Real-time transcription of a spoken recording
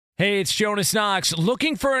Hey, it's Jonas Knox.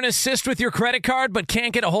 Looking for an assist with your credit card but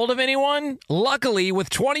can't get a hold of anyone? Luckily,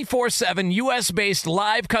 with 24/7 U.S.-based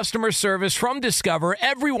live customer service from Discover,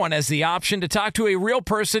 everyone has the option to talk to a real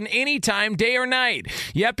person anytime, day or night.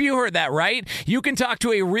 Yep, you heard that right. You can talk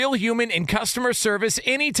to a real human in customer service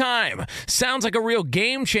anytime. Sounds like a real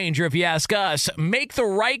game changer if you ask us. Make the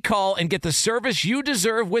right call and get the service you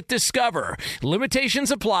deserve with Discover.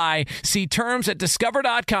 Limitations apply. See terms at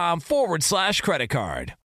discover.com/credit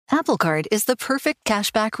card. Apple Card is the perfect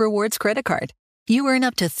cashback rewards credit card. You earn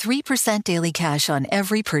up to 3% daily cash on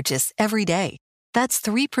every purchase every day. That's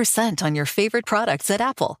 3% on your favorite products at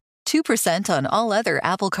Apple, 2% on all other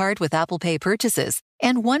Apple Card with Apple Pay purchases,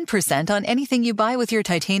 and 1% on anything you buy with your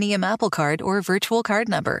titanium Apple Card or virtual card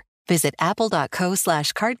number. Visit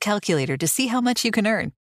apple.co/card calculator to see how much you can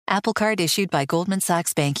earn. Apple Card issued by Goldman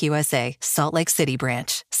Sachs Bank USA, Salt Lake City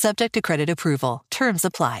branch. Subject to credit approval. Terms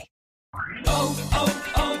apply.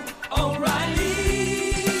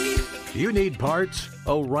 O'Reilly. You need parts?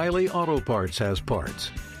 O'Reilly Auto Parts has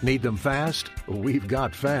parts. Need them fast? We've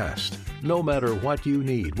got fast. No matter what you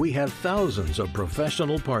need, we have thousands of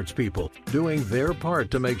professional parts people doing their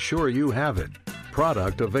part to make sure you have it.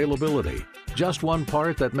 Product availability. Just one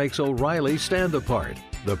part that makes O'Reilly stand apart.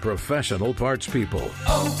 The professional parts people.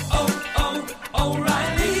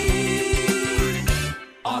 O'Reilly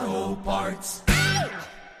Auto Parts.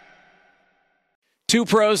 Two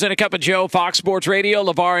pros and a cup of Joe, Fox Sports Radio.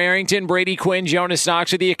 LeVar Arrington, Brady Quinn, Jonas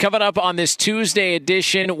Knox with you. Coming up on this Tuesday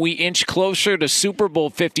edition, we inch closer to Super Bowl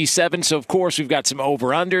 57. So, of course, we've got some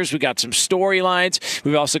over-unders. We've got some storylines.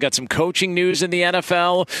 We've also got some coaching news in the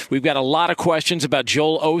NFL. We've got a lot of questions about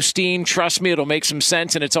Joel Osteen. Trust me, it'll make some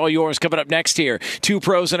sense, and it's all yours coming up next here. Two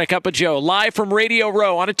pros and a cup of Joe, live from Radio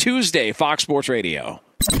Row on a Tuesday, Fox Sports Radio.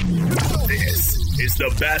 This is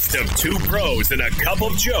the best of two pros and a cup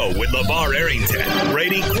of Joe with LeVar Arrington,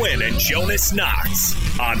 Brady Quinn, and Jonas Knox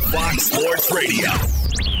on Fox Sports Radio.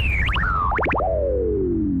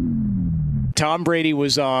 Tom Brady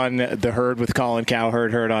was on The Herd with Colin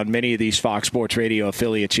Cowherd, heard on many of these Fox Sports Radio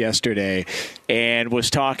affiliates yesterday, and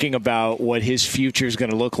was talking about what his future is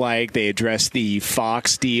going to look like. They addressed the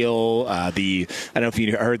Fox deal, I don't know if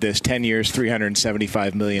you heard this, 10 years,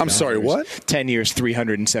 $375 million. I'm sorry, what? 10 years,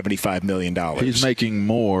 $375 million. He's making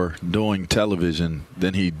more doing television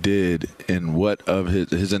than he did in what of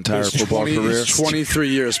his entire football career? 23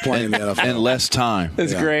 years playing in the NFL. And less time.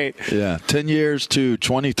 That's great. Yeah, 10 years to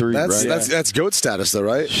 23, That's GOAT status, though,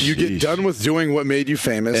 right? You get done with doing what made you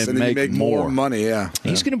famous, and then you make more money,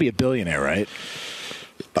 He's going to be a billionaire, right?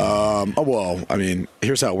 Well, I mean,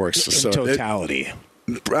 here's how it works. In totality.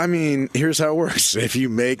 Here's how it works. If you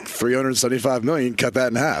make $375 million, cut that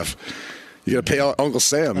in half. You got to pay Uncle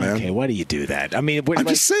Sam, man. Okay, why do you do that? I mean, I'm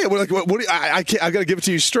just saying. What I got to give it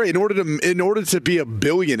to you straight. In order to be a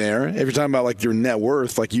billionaire, if you're talking about like your net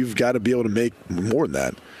worth, like you've got to be able to make more than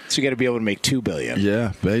that. So you got to be able to make $2 billion.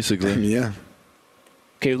 Yeah, basically. Yeah.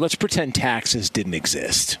 Okay, let's pretend taxes didn't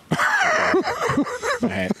exist.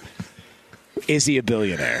 Right. Is he a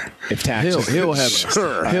billionaire if taxes? He'll have.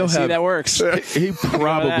 Sure. He'll See, have. that works. He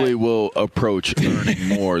probably will approach earning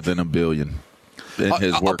more than $1 billion in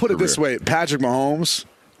his work I'll put it career. this way: Patrick Mahomes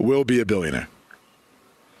will be a billionaire.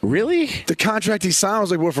 Really? The contract he signed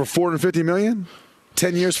was like for $450 million.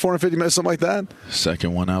 10 years, $450 million, something like that.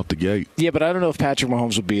 Second one out the gate. Yeah, but I don't know if Patrick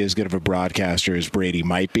Mahomes will be as good of a broadcaster as Brady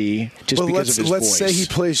might be, just because of his let's voice. say he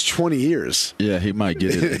plays 20 years. Yeah, he might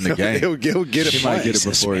get it in the game. He'll get it. He might get it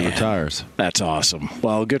Jesus, before he man. retires. That's awesome.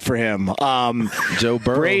 Well, good for him. Joe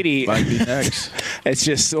Burrow Brady might be next. It's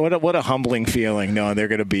just what a humbling feeling knowing they're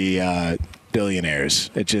going to be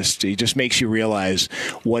billionaires. It just makes you realize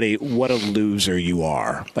what a loser you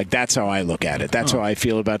are. Like, that's how I look at it. That's how I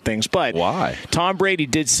feel about things. But why? Tom Brady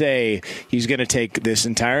did say he's going to take this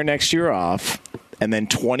entire next year off. And then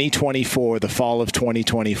 2024, the fall of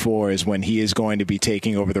 2024, is when he is going to be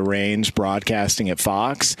taking over the reins, broadcasting at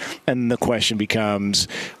Fox. And the question becomes,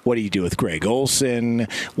 what do you do with Greg Olsen?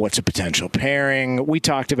 What's a potential pairing? We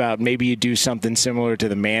talked about maybe you do something similar to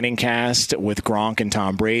the Manning cast with Gronk and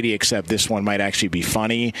Tom Brady, except this one might actually be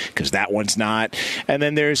funny because that one's not. And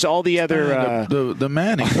then there's all the other... The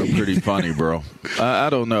Mannings are pretty funny, bro.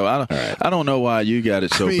 I don't know. I don't know why you got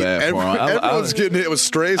it so bad for them. Everyone's getting hit with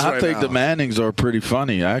strays right now. I think the Mannings are pretty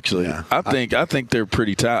funny, actually. Yeah. I think they're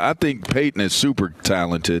pretty talented. I think Peyton is super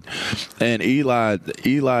talented, and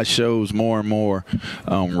Eli shows more and more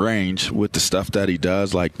range with the stuff that he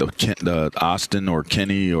does, like the Austin or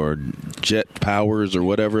Kenny or Jet Powers or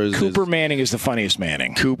whatever. Cooper Manning is the funniest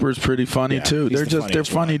Manning. Cooper's pretty funny too. They're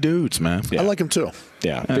funny dudes, man. I like him too.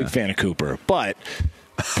 Yeah, big fan of Cooper. But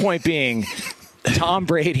point being, Tom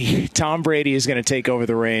Brady is going to take over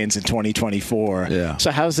the reins in 2024. Yeah.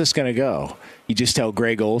 So how's this going to go? You just tell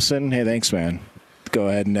Greg Olsen, hey, thanks, man. Go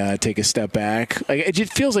ahead and take a step back. Like, it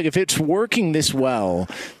just feels like if it's working this well,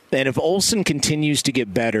 and if Olsen continues to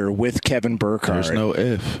get better with Kevin Burkhardt. There's no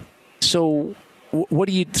if. So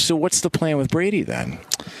what's the plan with Brady then?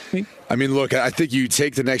 I mean, look, I think you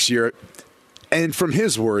take the next year, and from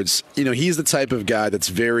his words, he's the type of guy that's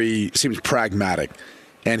seems pragmatic,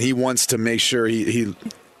 and he wants to make sure he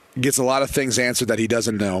gets a lot of things answered that he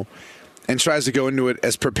doesn't know, and tries to go into it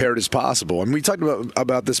as prepared as possible. And we talked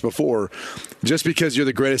about this before. Just because you're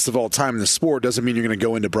the greatest of all time in the sport doesn't mean you're going to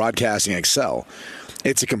go into broadcasting and excel.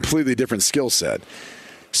 It's a completely different skill set.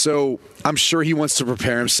 So I'm sure he wants to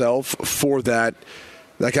prepare himself for that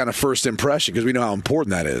kind of first impression, because we know how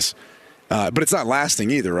important that is. But it's not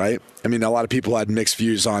lasting either, right? I mean, a lot of people had mixed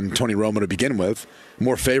views on Tony Romo to begin with,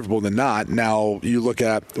 more favorable than not. Now you look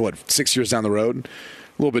at, 6 years down the road,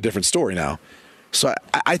 a little bit different story now. So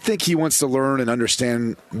I think he wants to learn and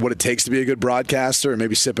understand what it takes to be a good broadcaster, and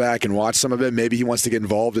maybe sit back and watch some of it. Maybe he wants to get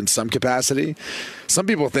involved in some capacity. Some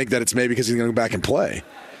people think that it's maybe because he's going to go back and play,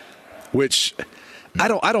 which I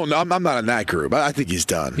don't know. I'm not in that group. I think he's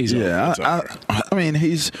done. I mean,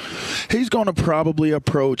 he's going to probably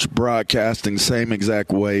approach broadcasting same exact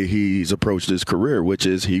way he's approached his career, which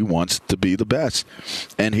is he wants to be the best,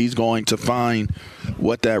 and he's going to find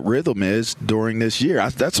what that rhythm is during this year.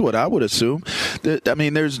 That's what I would assume. I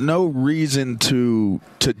mean, there's no reason to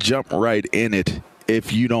jump right in it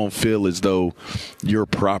if you don't feel as though you're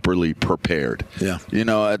properly prepared. Yeah.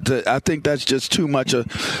 I think that's just too much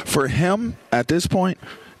for him at this point.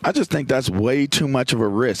 I just think that's way too much of a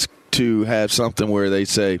risk to have something where they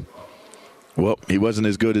say, well, he wasn't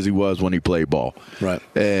as good as he was when he played ball. Right.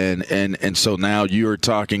 And so now you're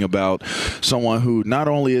talking about someone who not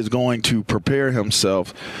only is going to prepare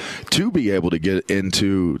himself to be able to get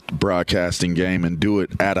into the broadcasting game and do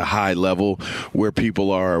it at a high level where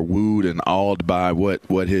people are wooed and awed by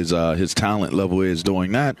what his talent level is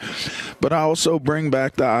doing that. But I also bring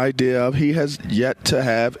back the idea of he has yet to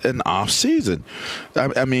have an off season.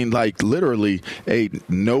 I mean, like literally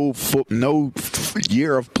no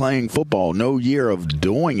year of playing football, no year of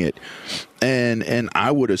doing it. And I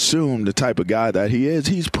would assume the type of guy that he is,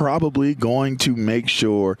 he's probably going to make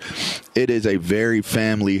sure it is a very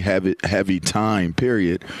family heavy time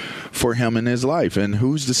period for him in his life. And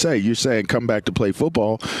who's to say? You're saying come back to play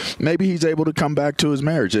football. Maybe he's able to come back to his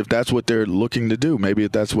marriage if that's what they're looking to do. Maybe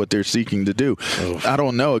if that's what they're seeking to do. Oof. I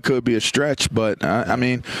don't know. It could be a stretch, but I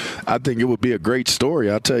mean, I think it would be a great story.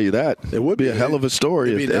 I'll tell you that. It would be a hell of a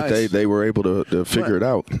story if they were able to figure it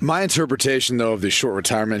out. My interpretation, though, of the short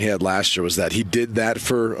retirement he had last year was that he did that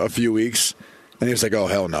for a few weeks, and he was like, oh,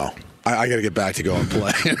 hell no. I got to get back to go and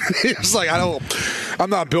play. He was like, I'm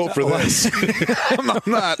not built for this.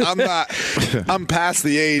 I'm past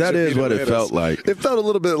the age. That is what it felt like. It felt a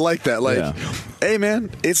little bit like that. Like, hey, man,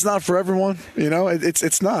 it's not for everyone.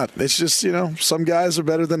 It's not. It's just, some guys are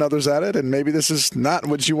better than others at it, and maybe this is not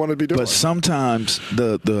what you want to be doing. But sometimes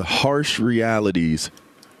the harsh realities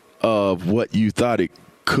of what you thought it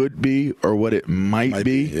could be or what it might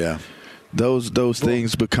be. Yeah. Those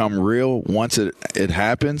things become real once it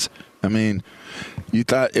happens. I mean, you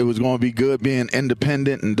thought it was going to be good being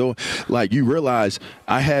independent and you realize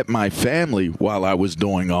I had my family while I was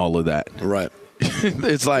doing all of that. Right.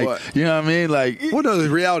 It's like, you know what I mean? Like, well, no, the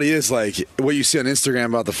reality is like what you see on Instagram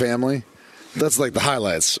about the family. That's like the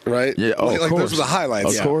highlights, right? Yeah, of course. Those are the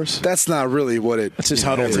highlights. Of course. That's not really what it. That's his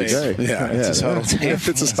huddle tape. Yeah, it's his huddle tape.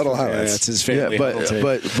 It's his huddle highlights. It's his family huddle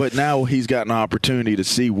tape. But now he's got an opportunity to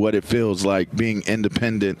see what it feels like being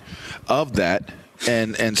independent of that.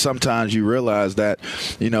 And sometimes you realize that,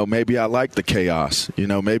 maybe I like the chaos.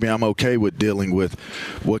 Maybe I'm okay with dealing with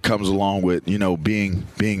what comes along with, being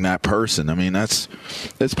that person. I mean, it's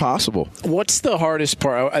possible. What's the hardest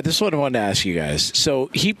part? This is what I wanted to ask you guys.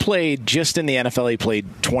 So he played just in the NFL. He played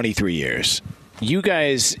 23 years. You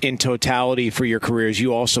guys, in totality for your careers,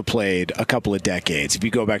 you also played a couple of decades. If you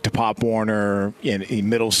go back to Pop Warner, in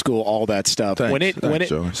middle school, all that stuff. Thanks,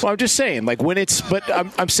 well, I'm just saying, but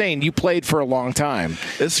I'm saying you played for a long time.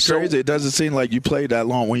 It's crazy. It doesn't seem like you played that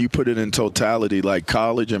long when you put it in totality, like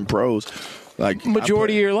college and pros. Like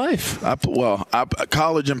majority of your life.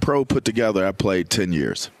 College and pro put together, I played 10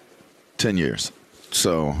 years. 10 years.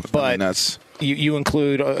 So, but that's. You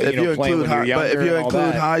include, playing when you're younger. But if you and all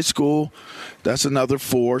include that. high school, that's another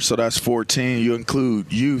 4, so that's 14. You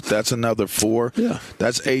include youth, that's another 4. Yeah.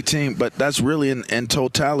 That's 18. But that's really, in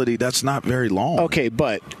totality, that's not very long. Okay,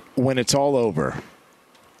 but when it's all over,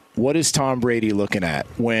 what is Tom Brady looking at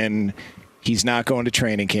when he's not going to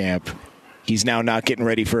training camp, he's now not getting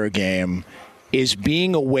ready for a game, is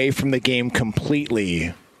being away from the game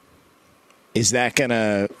completely. Is that going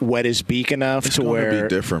to wet his beak enough It's to going where to be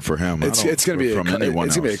different for him? It's going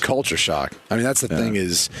to be a culture shock. I mean, that's the thing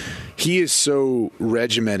is he is so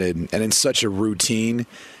regimented and in such a routine.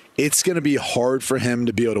 It's going to be hard for him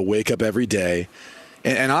to be able to wake up every day.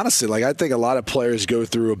 And honestly, like I think a lot of players go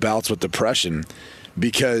through bouts with depression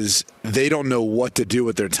because they don't know what to do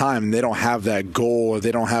with their time. And they don't have that goal or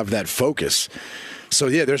they don't have that focus. So,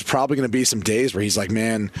 yeah, there's probably going to be some days where he's like,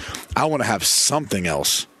 man, I want to have something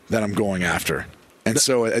else that I'm going after. And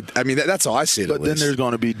so, I mean, that's all I see. But then there's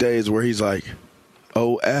going to be days where he's like,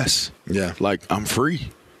 OS. Yeah. Like, I'm free.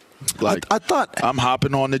 Like I thought I'm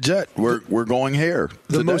hopping on the jet. We're going here.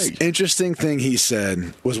 The today. most interesting thing he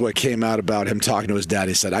said was what came out about him talking to his dad.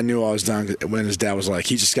 He said, I knew I was done when his dad was like,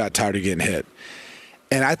 he just got tired of getting hit.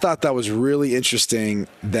 And I thought that was really interesting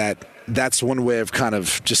that's one way of kind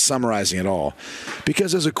of just summarizing it all.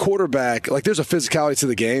 Because as a quarterback, like there's a physicality to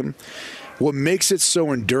the game. What makes it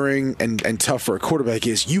so enduring and tough for a quarterback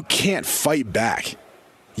is you can't fight back.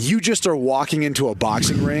 You just are walking into a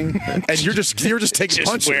boxing ring and you're just taking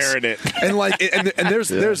punches, wearing it, and like and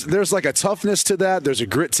there's like a toughness to that. There's a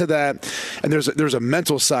grit to that, and there's a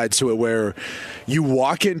mental side to it where you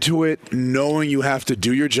walk into it knowing you have to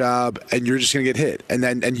do your job and you're just gonna get hit,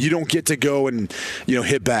 and you don't get to go and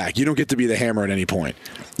hit back. You don't get to be the hammer at any point.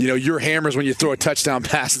 Your hammer is when you throw a touchdown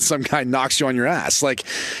pass and some guy knocks you on your ass. Like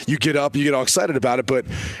you get up, you get all excited about it, but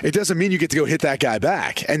it doesn't mean you get to go hit that guy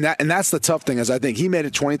back. And that's the tough thing is I think he made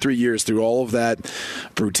it 23 years through all of that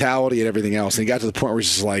brutality and everything else. And he got to the point where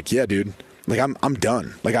he's just like, yeah, dude, like I'm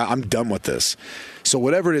done. Like I'm done with this. So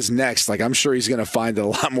whatever it is next, like I'm sure he's going to find it a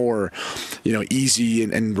lot more, easy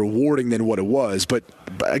and rewarding than what it was. But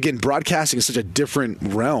again, broadcasting is such a different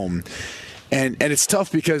realm. And it's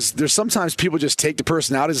tough because there's sometimes people just take the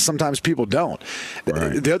personalities and sometimes people don't.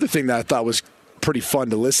 Right. The other thing that I thought was pretty fun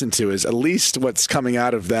to listen to is at least what's coming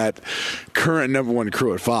out of that current number one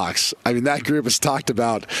crew at Fox. I mean, that group has talked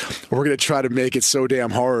about we're going to try to make it so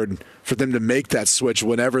damn hard for them to make that switch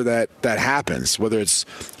whenever that happens, whether it's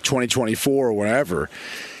 2024 or whatever.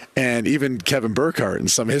 And even Kevin Burkhardt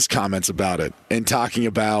and some of his comments about it and talking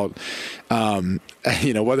about,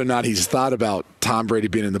 whether or not he's thought about Tom Brady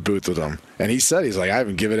being in the booth with him. And he said, he's like, I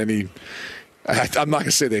haven't given any I'm not going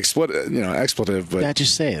to say the expletive, but yeah,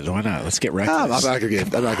 just say it. Why not? Let's get reckless. I'm not going to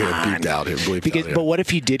get beat out here. But what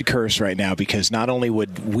if he did curse right now? Because not only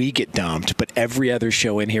would we get dumped, but every other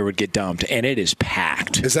show in here would get dumped, and it is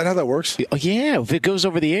packed. Is that how that works? Oh, yeah. If it goes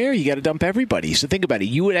over the air, you got to dump everybody. So think about it.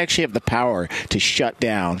 You would actually have the power to shut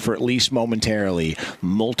down, for at least momentarily,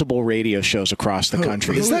 multiple radio shows across the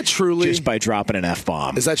country. Is that truly? Just by dropping an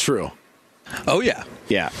F-bomb. Is that true? Oh, yeah.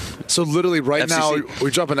 Yeah. So literally right now,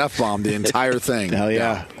 we drop an F-bomb, the entire thing. Hell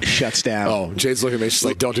yeah. Shuts down. Oh, Jade's looking at me. She's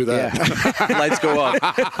like, don't do that. Yeah. Lights go up.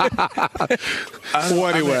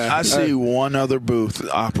 I see one other booth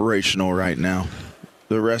operational right now.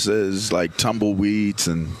 The rest is like tumbleweeds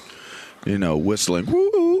and, whistling.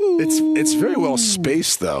 It's very well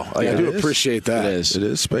spaced, though. Like, I do appreciate that. It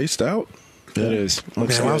is spaced out. It is. Man,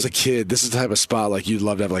 when I was a kid, this is the type of spot like you'd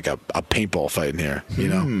love to have like a paintball fight in here.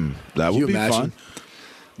 That would be fun.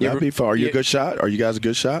 That'd be fun. Are you a good shot? Are you guys a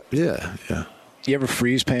good shot? Yeah. You ever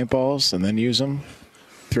freeze paintballs and then use them?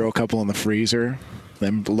 Throw a couple in the freezer,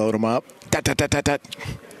 then load them up.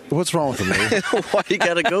 What's wrong with them, man? Why you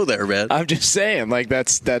got to go there, man? I'm just saying, like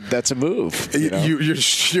that's a move. You're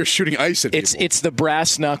shooting ice at people. It's the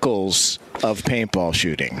brass knuckles of paintball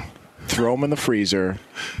shooting. Throw them in the freezer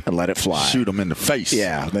and let it fly. Shoot them in the face.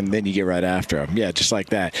 Yeah, then you get right after them. Yeah, just like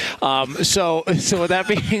that. So with that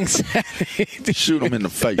being said, shoot them in the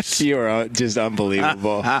face. You're just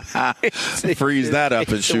unbelievable. Freeze that up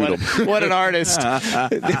and shoot them. What an artist!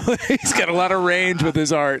 He's got a lot of range with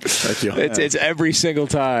his art. Thank you. It's every single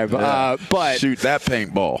time. Yeah. But shoot that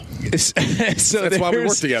paintball. So that's why we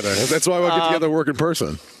work together. That's why we get together and work in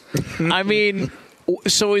person. I mean.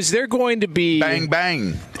 So is there going to be bang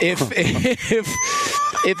bang if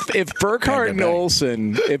Burkhardt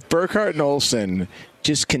and Olsen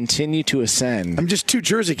just continue to ascend? I'm just two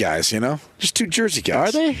Jersey guys, just two Jersey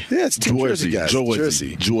guys. Are they? Yeah, it's two Jersey guys.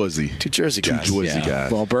 Jersey. Two Jersey guys.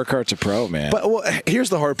 Well, Burkhardt's a pro, man. But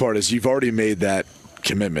here's the hard part: is you've already made that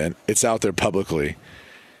commitment. It's out there publicly.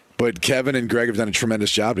 But Kevin and Greg have done a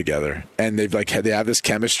tremendous job together, and they have this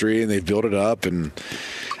chemistry, and they've built it up, and.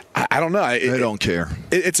 I don't know. They don't care.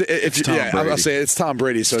 I'll say it's Tom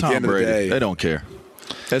Brady. So at the end of the day, they don't care.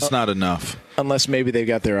 That's not enough. Unless maybe they've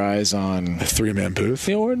got their eyes on a three-man booth,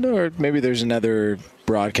 or maybe there's another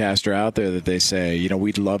broadcaster out there that they say,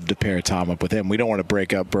 we'd love to pair Tom up with him. We don't want to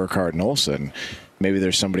break up Burkhardt and Olsen. Maybe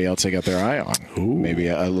there's somebody else they got their eye on. Ooh. Maybe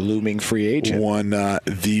a looming free agent. One,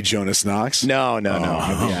 the Jonas Knox? No. Do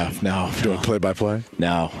you want play-by-play?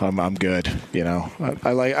 No, I'm good. You know,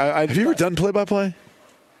 Have you ever done play-by-play?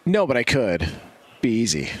 No, but I could. Be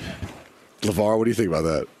easy. LeVar, what do you think about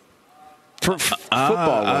that? For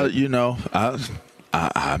football,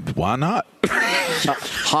 why not?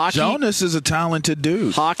 hockey. Jonas is a talented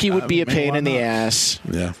dude. Hockey would be a pain in the ass.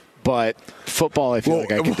 Yeah. But football, I feel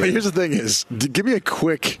like I could do. Here's the thing is, give me a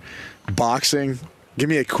quick boxing. Give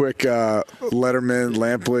me a quick Letterman,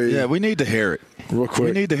 Lampley. Yeah, we need to hear it. Real quick.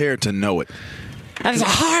 We need to hear it to know it. That is a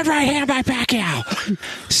hard right hand by Pacquiao.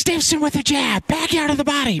 Stiffs him with a jab. Pacquiao to the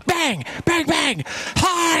body. Bang, bang, bang.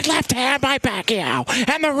 Hard left hand by Pacquiao.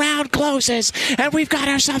 And the round closes. And we've got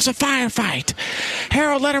ourselves a firefight.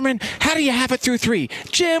 Harold Letterman, how do you have it through 3?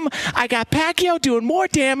 Jim, I got Pacquiao doing more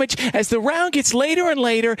damage. As the round gets later and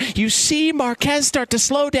later, you see Marquez start to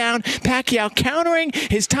slow down. Pacquiao countering.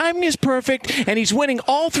 His timing is perfect. And he's winning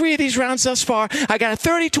all 3 of these rounds thus far. I got a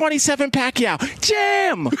 30-27 Pacquiao.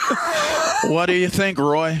 Jim! What do you think,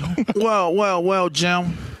 Roy? Well,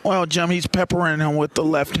 Jim. Well, Jim, he's peppering him with the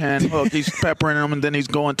left hand hook. He's peppering him, and then he's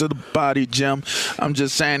going to the body, Jim. I'm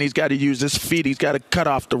just saying he's got to use his feet. He's got to cut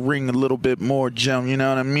off the ring a little bit more, Jim. You know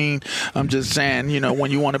what I mean? I'm just saying,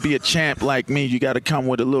 when you want to be a champ like me, you got to come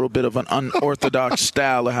with a little bit of an unorthodox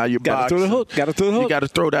style of how you box. Got to throw the hook. You got to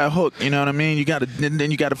throw that hook. You know what I mean? You got to,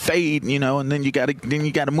 then you got to fade. And then you got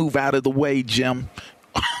to move out of the way, Jim.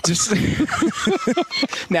 Just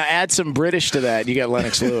now add some British to that. You got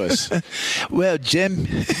Lennox Lewis. Well, Jim,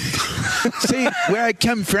 see where I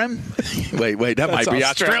come from. Wait, that might be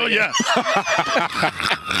Australia.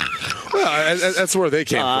 Well, that's where they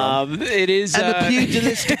came from. It is and a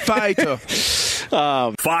pugilistic fighter.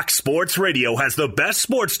 Fox Sports Radio has the best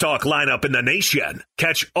sports talk lineup in the nation.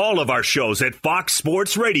 Catch all of our shows at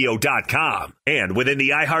foxsportsradio.com. And within the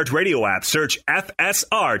iHeartRadio app, search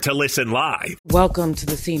FSR to listen live. Welcome to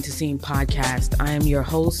the Scene to Scene podcast. I am your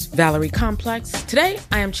host, Valerie Complex. Today,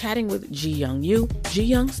 I am chatting with Ji Young Yoo. Ji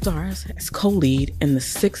Young stars as co-lead in the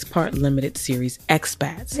 6-part limited series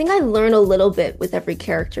Expats. I think I learn a little bit with every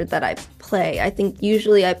character that I play. I think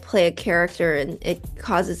usually I play a character and it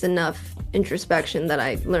causes enough introspection that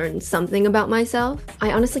I learn something about myself.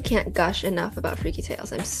 I honestly can't gush enough about Freaky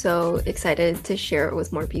Tales. I'm so excited to share it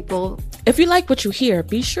with more people. If you like what you hear,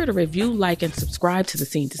 be sure to review, like, and subscribe to the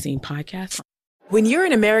Scene to Scene podcast. When you're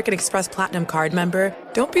an American Express Platinum card member,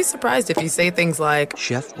 don't be surprised if you say things like,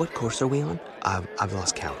 "Chef, what course are we on? I've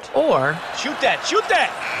lost count." Or, Shoot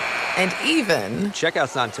that! And even,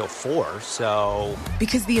 Checkout's not until 4, so...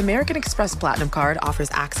 Because the American Express Platinum Card offers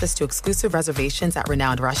access to exclusive reservations at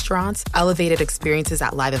renowned restaurants, elevated experiences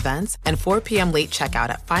at live events, and 4 p.m. late checkout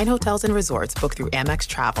at fine hotels and resorts booked through Amex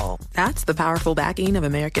Travel. That's the powerful backing of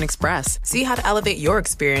American Express. See how to elevate your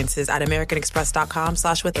experiences at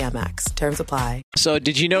americanexpress.com/withAmex. Terms apply. So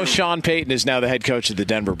did you know Sean Payton is now the head coach of the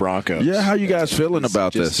Denver Broncos? Yeah, how you guys feeling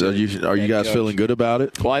about this? Are you guys feeling good about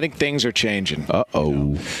it? Well, I think things are changing.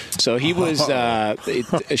 Uh-oh. So he was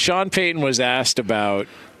Sean Payton was asked about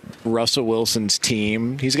Russell Wilson's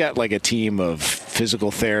team. He's got like a team of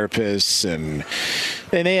physical therapists and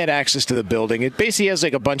they had access to the building. It basically has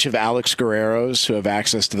like a bunch of Alex Guerreros who have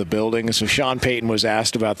access to the building. So Sean Payton was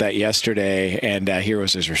asked about that yesterday, and here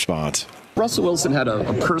was his response. Russell Wilson had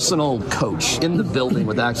a personal coach in the building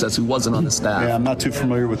with access who wasn't on the staff. Yeah, I'm not too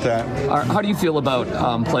familiar with that. How do you feel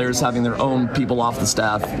about players having their own people off the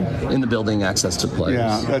staff in the building access to players?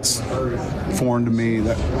 Yeah, that's foreign to me.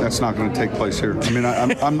 That's not going to take place here. I mean,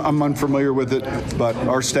 I'm unfamiliar with it, but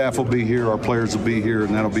our staff will be here, our players will be here,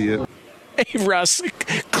 and that'll be it. Hey, Russ,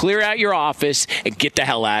 clear out your office and get the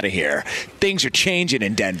hell out of here. Things are changing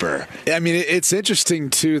in Denver. I mean, it's interesting,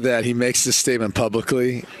 too, that he makes this statement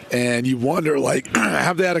publicly, and you wonder, like,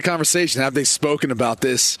 have they had a conversation? Have they spoken about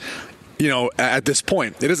this, at this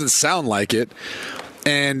point? It doesn't sound like it.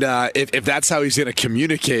 And if that's how he's going to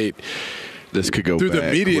communicate this could go through bad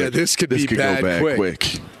the media, quick. this could be bad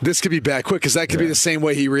quick. This could be bad quick because that could be the same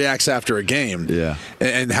way he reacts after a game. Yeah,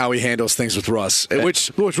 and how he handles things with Russ.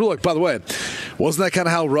 Which look, by the way, wasn't that kind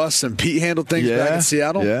of how Russ and Pete handled things back in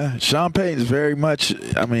Seattle? Yeah, Sean Payton's very much.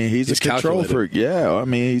 I mean, he's a control freak. Yeah, I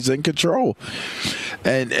mean, he's in control,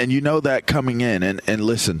 and you know that coming in. And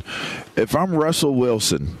listen, if I'm Russell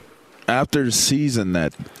Wilson after the season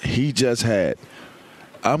that he just had,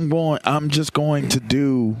 I'm just going to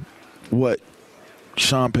do what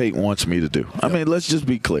Sean Payton wants me to do. I mean, let's just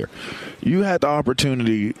be clear. You had the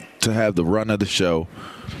opportunity to have the run of the show,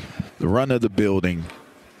 the run of the building,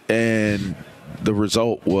 and the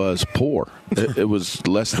result was poor. It was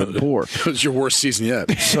less than poor. It was your worst season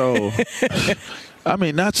yet. So I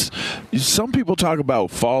mean, some people talk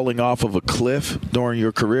about falling off of a cliff during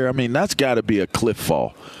your career. I mean, that's got to be a cliff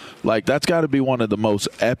fall. Like, that's got to be one of the most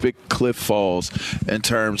epic cliff falls in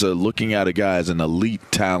terms of looking at a guy as an elite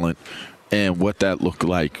talent and what that looked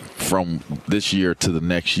like from this year to the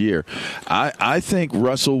next year. I think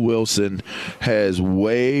Russell Wilson has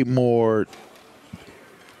way more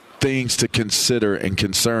things to consider and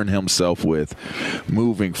concern himself with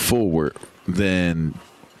moving forward than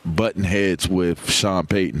button heads with Sean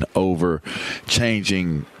Payton over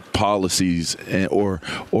changing policies or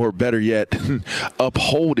better yet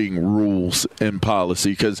upholding rules and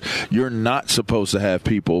policy, because you're not supposed to have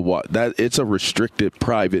people that it's a restricted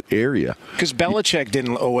private area. Because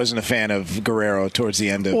Belichick wasn't a fan of Guerrero towards the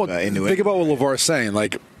end of in New England. Think about what LeVar is saying.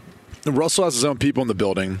 Like, Russell has his own people in the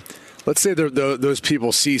building. Let's say those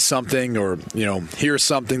people see something or hear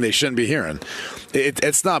something they shouldn't be hearing.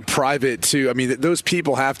 It's not private to. I mean, those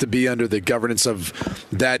people have to be under the governance of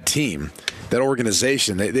that team, that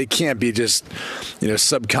organization. They can't be just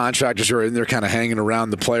subcontractors who are in there kind of hanging around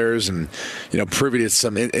the players and privy to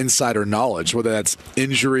some insider knowledge, whether that's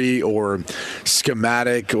injury or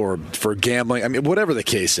schematic or for gambling. I mean, whatever the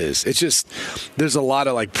case is, it's just there's a lot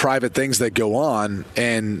of like private things that go on,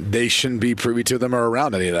 and they shouldn't be privy to them or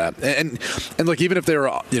around any of that. And look, even if they're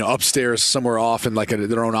upstairs somewhere off in like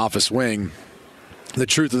their own office wing, the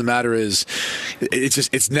truth of the matter is,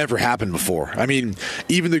 it's never happened before. I mean,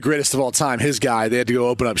 even the greatest of all time, his guy, they had to go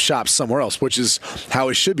open up shop somewhere else, which is how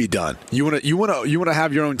it should be done. You want to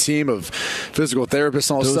have your own team of physical therapists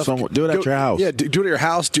and all this stuff. Do it at your house. Yeah, do it at your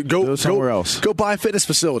house. Go somewhere else. Go buy a fitness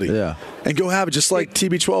facility. Yeah, and go have it just like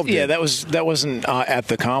TB12 did. Yeah, that wasn't at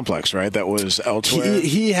the complex, right? That was elsewhere.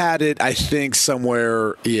 He had it, I think,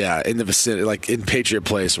 somewhere. Yeah, in the vicinity, like in Patriot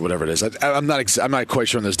Place or whatever it is. I'm not quite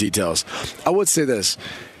sure on those details. I would say this.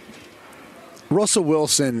 Russell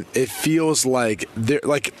Wilson, it feels like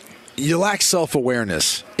you lack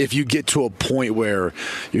self-awareness if you get to a point where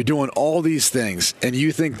you're doing all these things and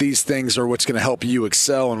you think these things are what's going to help you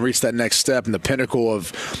excel and reach that next step and the pinnacle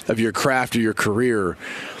of your craft or your career,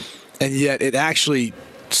 and yet it actually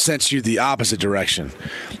sends you the opposite direction.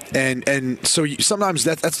 And so sometimes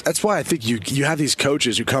that's why I think you have these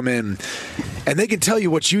coaches who come in and they can tell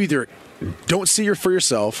you what you either don't see for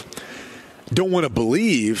yourself, don't want to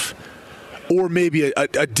believe, or maybe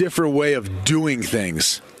a different way of doing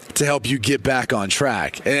things to help you get back on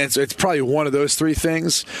track. And it's probably one of those three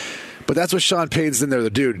things. But that's what Sean Payton's in there to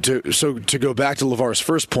do. So to go back to LeVar's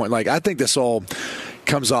first point, like I think this all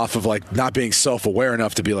comes off of like not being self-aware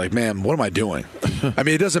enough to be like, man, what am I doing? I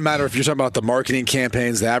mean, it doesn't matter if you're talking about the marketing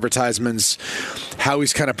campaigns, the advertisements, how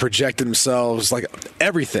he's kind of projected themselves, like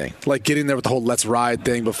everything, like getting there with the whole let's ride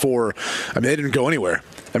thing before. I mean, they didn't go anywhere.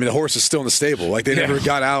 I mean, the horse is still in the stable. Like they never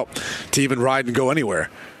got out to even ride and go anywhere.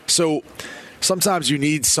 So sometimes you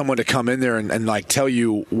need someone to come in there and like tell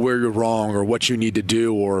you where you're wrong or what you need to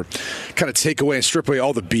do, or kind of take away and strip away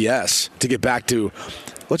all the BS to get back to,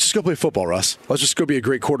 let's just go play football, Russ. Let's just go be a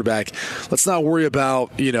great quarterback. Let's not worry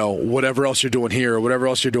about, whatever else you're doing here or whatever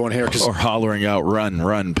else you're doing here. Or hollering out,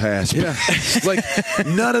 run, pass. Yeah. Like,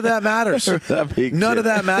 none of that matters. None of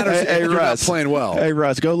that matters if you're not playing well. Hey,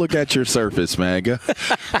 Russ, go look at your surface, man. Go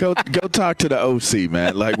talk to the OC,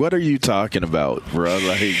 man. Like, what are you talking about, bro?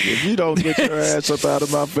 Like, if you don't get your ass up out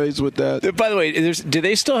of my face with that. By the way, do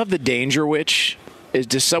they still have the Danger Witch?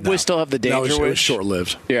 Does Subway still have the Danger Witch? No, it was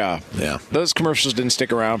short-lived. Yeah. Those commercials didn't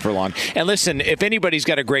stick around for long. And listen, if anybody's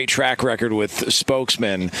got a great track record with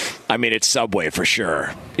spokesmen, I mean, it's Subway for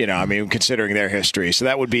sure. Considering their history, so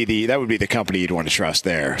that would be the company you'd want to trust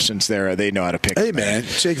there, since they know how to pick. Hey, man,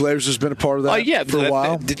 Jake Layers has been a part of that for a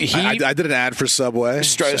while. I did an ad for Subway. I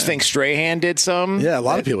think Strahan did some. Yeah, a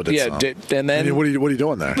lot of people did some. And then what are you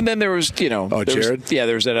doing there? And then there was, Jared?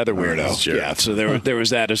 there was that other weirdo. Yeah, so there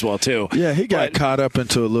was that as well too. Yeah, he got caught up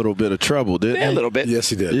into a little bit of trouble, didn't he? A little bit. Yes,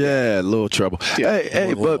 he did. Yeah, a little trouble. Yeah.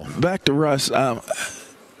 Hey, but back to Russ.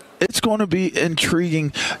 It's going to be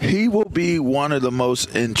intriguing. He will be one of the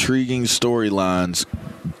most intriguing storylines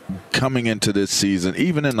coming into this season,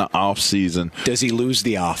 even in the off season. Does he lose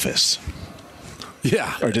the office?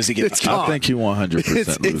 Yeah. Or does he get it's gone. I think he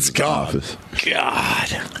 100% loses the office.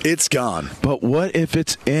 God. It's gone. But what if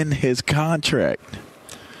it's in his contract?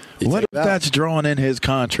 What if that's drawn in his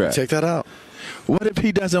contract? Take that out. What if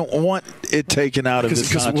he doesn't want it taken out of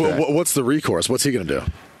his contract? What's the recourse? What's he going to do?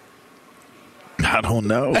 I don't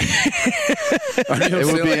know. It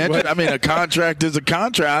would be interesting. I mean, a contract is a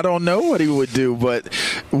contract. I don't know what he would do, but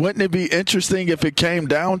wouldn't it be interesting if it came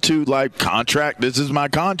down to, like, contract, this is my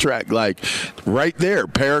contract, like, right there,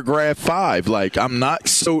 paragraph 5, like, I'm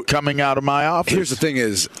not coming out of my office. Here's the thing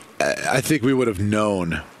is, I think we would have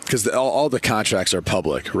known because all the contracts are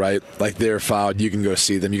public, right? Like they're filed. You can go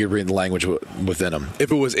see them. You can read the language within them.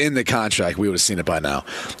 If it was in the contract, we would have seen it by now.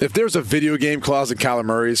 If there's a video game clause in Kyler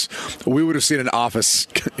Murray's, we would have seen an office,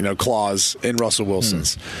 clause in Russell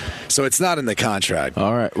Wilson's. So it's not in the contract.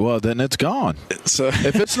 All right. Well, then it's gone. So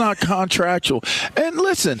if it's not contractual, and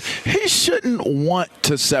listen, he shouldn't want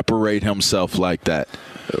to separate himself like that.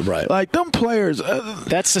 Right. Like them players.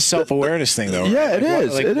 That's the self-awareness thing, though. Yeah, it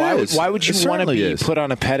is. Why would you want to be put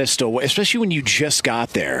on a pedestal, especially when you just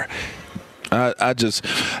got there?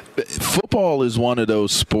 Football is one of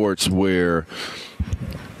those sports where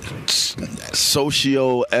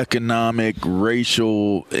socioeconomic,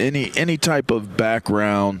 racial, any type of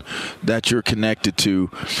background that you're connected to,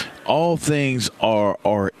 all things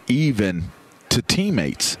are even to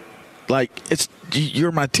teammates. Like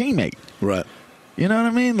you're my teammate. Right. You know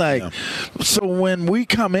what I mean? Like, so when we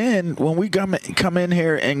come in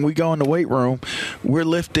here and we go in the weight room, we're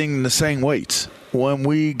lifting the same weights. When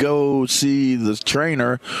we go see the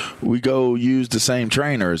trainer, we go use the same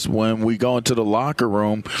trainers. When we go into the locker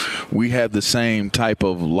room, we have the same type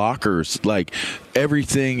of lockers. Like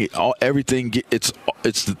everything, it's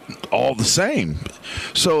all the same.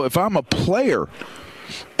 So if I'm a player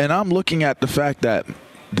and I'm looking at the fact that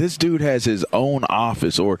this dude has his own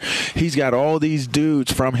office, or he's got all these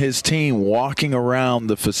dudes from his team walking around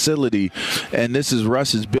the facility, and this is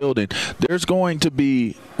Russ's building, there's going to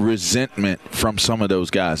be resentment from some of those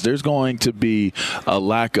guys. There's going to be a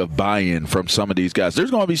lack of buy-in from some of these guys.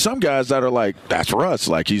 There's going to be some guys that are like, that's Russ.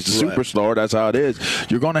 Like, he's the superstar. That's how it is.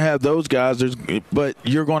 You're going to have those guys, but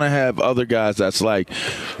you're going to have other guys that's like,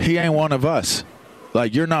 he ain't one of us.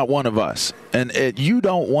 Like, you're not one of us. And you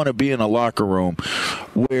don't want to be in a locker room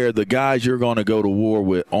where the guys you're going to go to war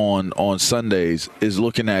with on Sundays is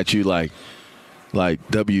looking at you like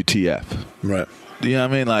WTF. Right. You know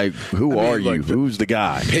what I mean? Like, who are you? Who's the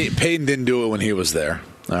guy? Peyton didn't do it when he was there.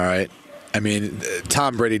 All right. I mean,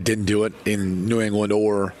 Tom Brady didn't do it in New England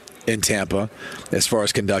or in Tampa as far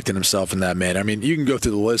as conducting himself in that manner. I mean, you can go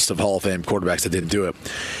through the list of Hall of Fame quarterbacks that didn't do it.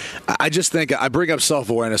 I just think I bring up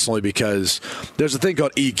self-awareness only because there's a thing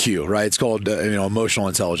called EQ, right? It's called emotional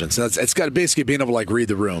intelligence. And it's got basically being able to read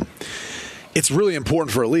the room. It's really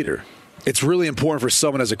important for a leader. It's really important for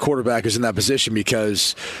someone as a quarterback who's in that position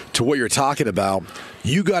because to what you're talking about,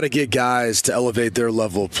 you got to get guys to elevate their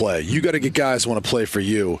level of play. You got to get guys who want to play for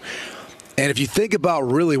you. And if you think about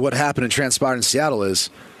really what happened and transpired in Seattle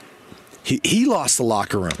is he lost the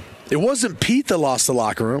locker room. It wasn't Pete that lost the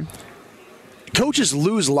locker room. Coaches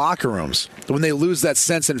lose locker rooms when they lose that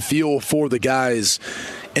sense and feel for the guys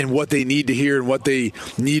and what they need to hear and what they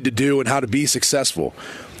need to do and how to be successful.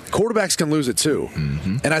 Quarterbacks can lose it too.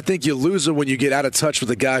 Mm-hmm. And I think you lose it when you get out of touch with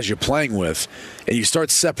the guys you're playing with and you start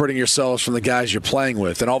separating yourselves from the guys you're playing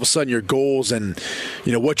with. And all of a sudden your goals and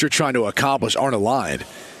what you're trying to accomplish aren't aligned.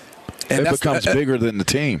 And it becomes bigger than the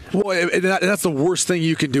team. Well, and that's the worst thing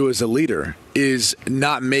you can do as a leader is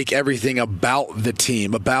not make everything about the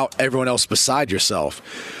team, about everyone else beside yourself.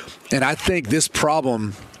 And I think this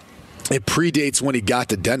problem, it predates when he got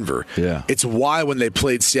to Denver. Yeah. It's why when they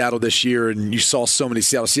played Seattle this year and you saw so many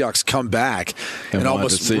Seattle Seahawks come back and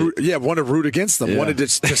almost wanted to root against them, wanted to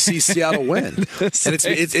see Seattle win. And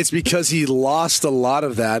it's because he lost a lot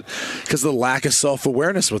of that because of the lack of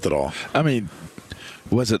self-awareness with it all. I mean,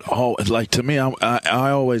 was it all like to me? I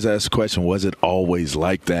always ask the question: was it always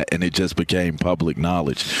like that, and it just became public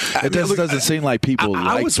knowledge? Doesn't seem like people.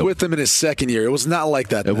 I was with him in his second year. It was not like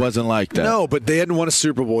that. It wasn't like that. No, but they hadn't won a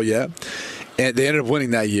Super Bowl yet, and they ended up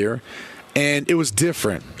winning that year. And it was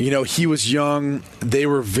different. He was young. They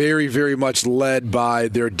were very, very much led by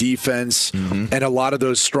their defense and a lot of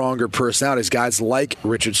those stronger personalities. Guys like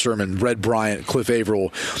Richard Sherman, Red Bryant, Cliff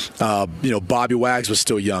Averill, Bobby Wags was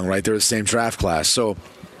still young, right? They're the same draft class. So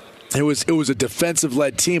it was a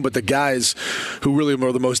defensive-led team, but the guys who really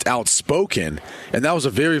were the most outspoken, and that was a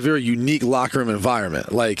very, very unique locker room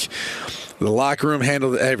environment. Like, the locker room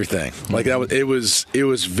handled everything. Like, it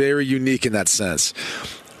was very unique in that sense.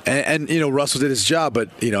 And Russell did his job, but,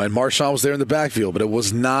 and Marshawn was there in the backfield, but it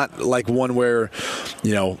was not like one where,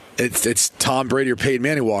 it's Tom Brady or Peyton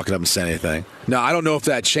Manning walking up and saying anything. Now, I don't know if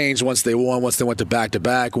that changed once they won, once they went to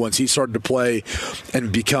back-to-back, once he started to play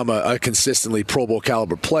and become a consistently Pro Bowl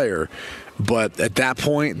caliber player. But at that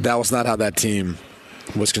point, that was not how that team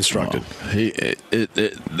was constructed.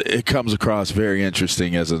 It comes across very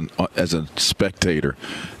interesting as a spectator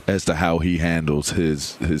as to how he handles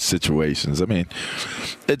his situations. I mean,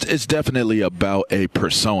 it's definitely about a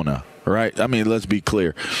persona, right? I mean, let's be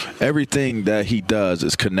clear. Everything that he does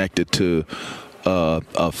is connected to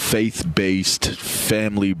a faith-based,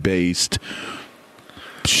 family-based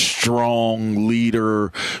strong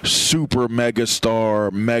leader, super mega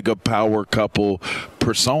star, mega power couple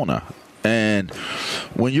persona. And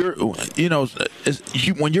when you're,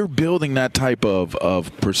 when you're building that type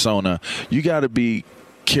of persona, you got to be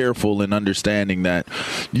careful in understanding that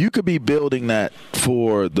you could be building that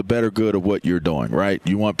for the better good of what you're doing, right?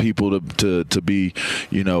 You want people to be,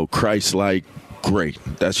 Christ-like. Great.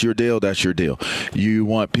 That's your deal. That's your deal. You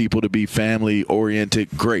want people to be family oriented.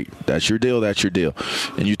 Great. That's your deal. That's your deal.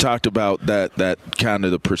 And you talked about that kind of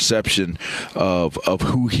the perception of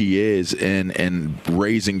who he is and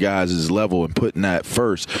raising guys' level and putting that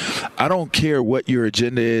first. I don't care what your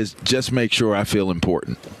agenda is. Just make sure I feel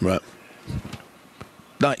important. Right.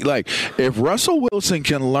 Like if Russell Wilson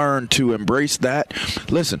can learn to embrace that,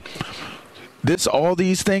 listen, all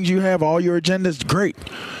these things you have, all your agendas, great.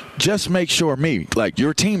 Just make sure your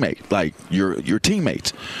teammate, like your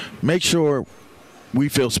teammates, make sure we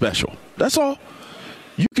feel special. That's all.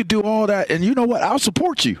 You could do all that, and you know what? I'll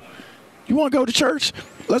support you. You want to go to church?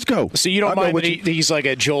 Let's go. So you don't mind that he's like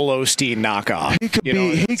a Joel Osteen knockoff?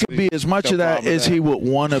 He could be as much of that as he would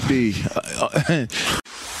want to be.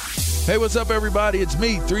 Hey, what's up, everybody? It's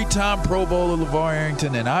me, 3-time Pro Bowler LeVar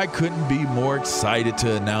Arrington, and I couldn't be more excited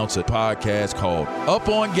to announce a podcast called Up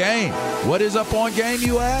On Game. What is Up On Game,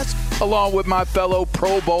 you ask? Along with my fellow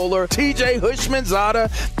Pro Bowler, TJ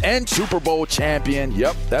Houshmandzadeh, and Super Bowl champion,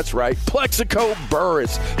 yep, that's right, Plexico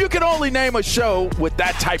Burress. You can only name a show with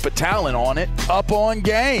that type of talent on it. Up On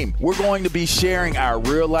Game. We're going to be sharing our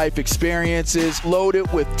real-life experiences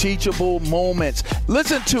loaded with teachable moments.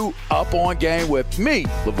 Listen to Up On Game with me,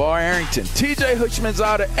 LeVar Arrington, TJ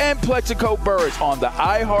Houshmandzadeh, and Plexico Burress on the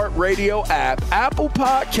iHeartRadio app, Apple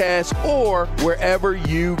Podcasts, or wherever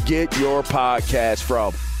you get your podcasts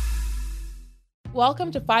from.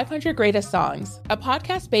 Welcome to 500 Greatest Songs, a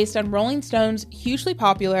podcast based on Rolling Stone's hugely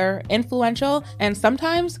popular, influential, and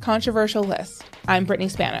sometimes controversial list. I'm Brittany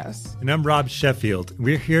Spanos. And I'm Rob Sheffield.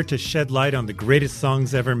 We're here to shed light on the greatest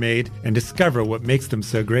songs ever made and discover what makes them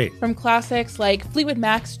so great. From classics like Fleetwood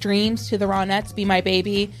Mac's Dreams to the Ronettes' Be My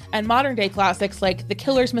Baby, and modern-day classics like The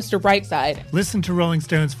Killers' Mr. Brightside. Listen to Rolling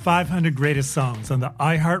Stone's 500 Greatest Songs on the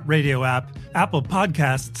iHeartRadio app, Apple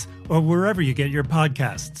Podcasts, or wherever you get your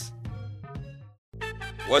podcasts.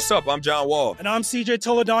 What's up? I'm John Wall. And I'm CJ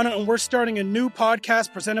Toledano, and we're starting a new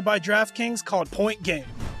podcast presented by DraftKings called Point Game.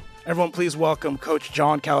 Everyone, please welcome Coach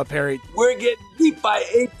John Calipari. We're getting beat by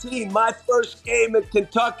 18. My first game in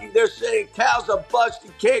Kentucky, they're saying Cal's a bust. He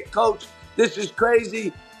can't coach. This is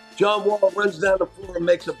crazy. John Wall runs down the floor and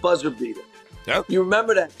makes a buzzer beater. Yep. You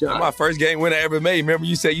remember that, John? That's my first game win I ever made. Remember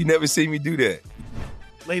you said you never see me do that.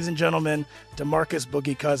 Ladies and gentlemen, DeMarcus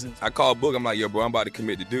Boogie Cousins. I called Boog. I'm like, yo, bro, I'm about to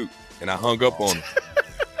commit to Duke. And I hung up on him.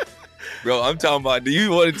 Bro, I'm talking about, do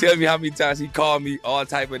you want to tell me how many times he called me all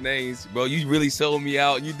type of names? Bro, you really sold me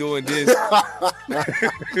out. You doing this.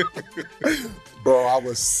 Bro, I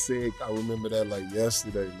was sick. I remember that like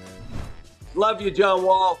yesterday, man. Love you, John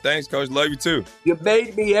Wall. Thanks, Coach. Love you, too. You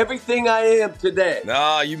made me everything I am today.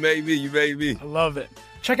 Nah, you made me. You made me. I love it.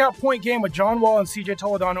 Check out Point Game with John Wall and CJ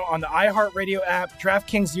Toledano on the iHeartRadio app,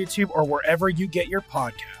 DraftKings YouTube, or wherever you get your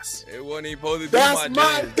podcasts. It wasn't even supposed to be That's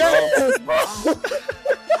my game, bro.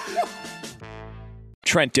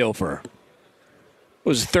 Trent Dilfer.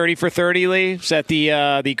 Was it 30 for 30, Lee? Is that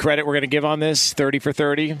the credit we're going to give on this? 30 for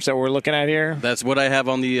 30? Is that what we're looking at here? That's what I have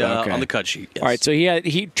on the cut sheet. Yes. All right, so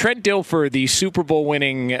Trent Dilfer, the Super Bowl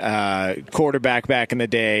winning quarterback back in the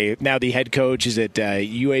day, now the head coach is at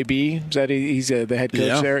UAB. Is that he's the head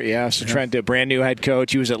coach there? Yeah. So Trent, a brand new head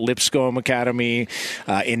coach. He was at Lipscomb Academy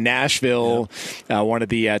in Nashville, one of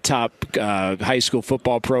the top high school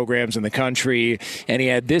football programs in the country, and he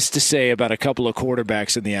had this to say about a couple of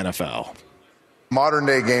quarterbacks in the NFL. Modern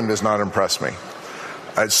day game does not impress me.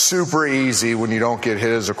 It's super easy when you don't get hit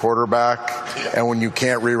as a quarterback and when you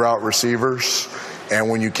can't reroute receivers and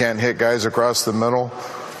when you can't hit guys across the middle.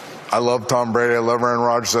 I love Tom Brady. I love Aaron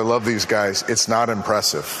Rodgers. I love these guys. It's not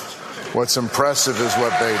impressive. What's impressive is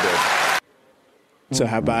what they did. So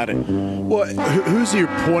how about it? Well, who's he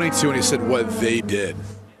pointing to when he said what they did?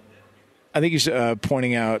 I think he's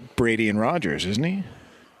pointing out Brady and Rodgers, isn't he?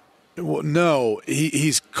 Well, no,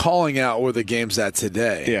 he's calling out where the game's at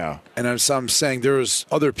today. Yeah. And I'm saying there was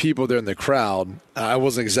other people there in the crowd. I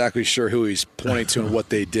wasn't exactly sure who he's pointing to and what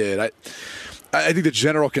they did. I think the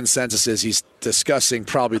general consensus is he's discussing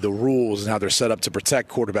probably the rules and how they're set up to protect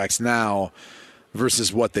quarterbacks now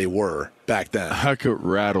versus what they were back then. I could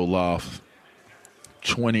rattle off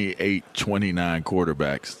 28, 29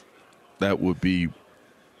 quarterbacks that would be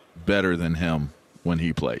better than him when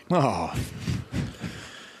he played. Oh.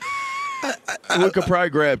 We could probably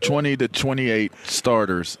grab 20 to 28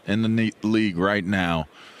 starters in the league right now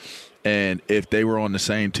And if they were on the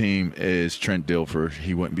same team as Trent Dilfer,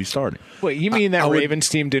 he wouldn't be starting. Wait, you mean that Ravens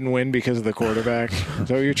team didn't win because of the quarterback? Is that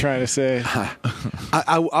what you're trying to say?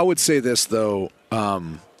 I would say this, though.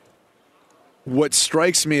 What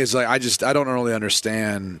strikes me is I don't really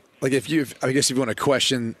understand. Like, I guess if you want to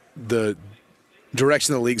question the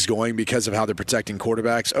direction the league's going because of how they're protecting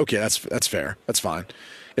quarterbacks, okay, that's fair. That's fine.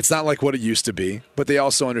 It's not like what it used to be, but they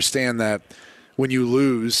also understand that when you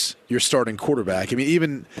lose your starting quarterback, I mean,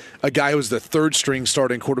 even a guy who was the third-string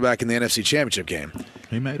starting quarterback in the NFC Championship game,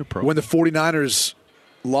 he made a pro. When the 49ers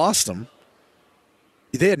lost him,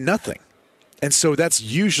 they had nothing. And so that's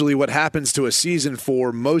usually what happens to a season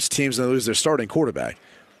for most teams when they lose their starting quarterback.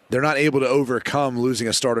 They're not able to overcome losing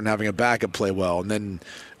a starter and having a backup play well and then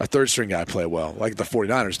a third-string guy play well, like the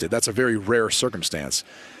 49ers did. That's a very rare circumstance.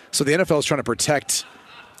 So the NFL is trying to protect,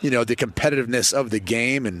 the competitiveness of the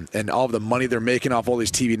game and all of the money they're making off all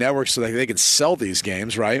these TV networks so that they can sell these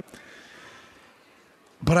games, right?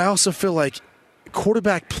 But I also feel like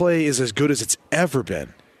quarterback play is as good as it's ever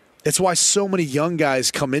been. It's why so many young guys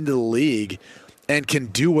come into the league and can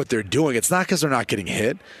do what they're doing. It's not because they're not getting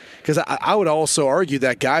hit. Because I would also argue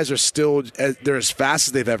that guys are still – they're as fast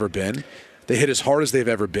as they've ever been. They hit as hard as they've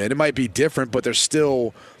ever been. It might be different, but they're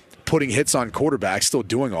still putting hits on quarterbacks, still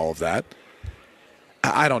doing all of that.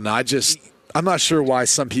 I don't know. I'm not sure why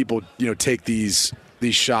some people, take these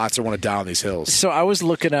shots or want to die on these hills. So I was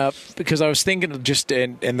looking up because I was thinking just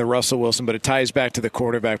in the Russell Wilson, but it ties back to the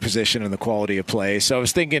quarterback position and the quality of play. So I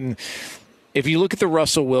was thinking, if you look at the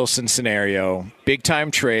Russell Wilson scenario, big-time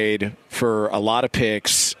trade for a lot of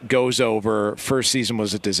picks, goes over, first season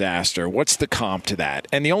was a disaster. What's the comp to that?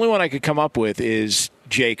 And the only one I could come up with is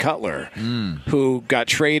Jay Cutler, who got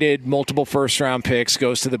traded, multiple first-round picks,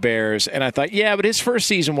 goes to the Bears. And I thought, yeah, but his first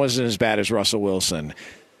season wasn't as bad as Russell Wilson.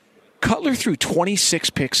 Cutler threw 26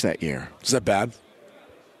 picks that year. Is that bad?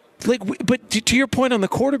 But to your point on the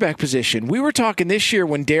quarterback position, we were talking this year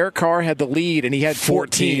when Derek Carr had the lead and he had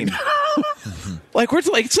 14.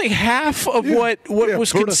 It's like half of what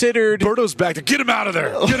was considered. Berto's back to get him out of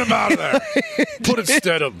there. Get him out of there. Put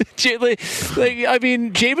instead of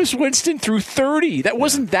Jameis Winston threw 30. That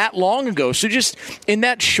wasn't that long ago. So just in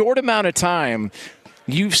that short amount of time,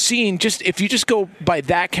 you've seen if you just go by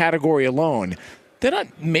that category alone. They're not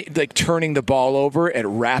turning the ball over at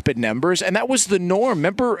rapid numbers, and that was the norm.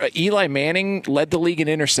 Remember, Eli Manning led the league in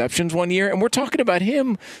interceptions one year, and we're talking about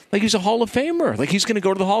him like he's a Hall of Famer, like he's going to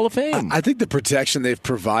go to the Hall of Fame. I think the protection they've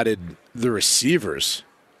provided the receivers,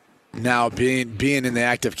 now being in the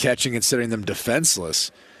act of catching, considering them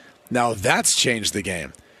defenseless, now that's changed the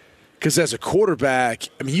game. Because as a quarterback,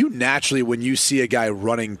 I mean, you naturally, when you see a guy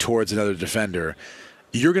running towards another defender,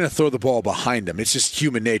 you're going to throw the ball behind him. It's just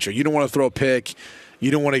human nature. You don't want to throw a pick.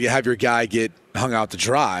 You don't want to have your guy get hung out to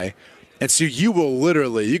dry. And so you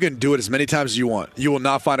can do it as many times as you want. You will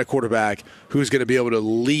not find a quarterback who's going to be able to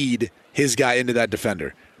lead his guy into that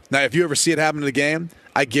defender. Now, if you ever see it happen in the game,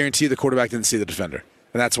 I guarantee the quarterback didn't see the defender.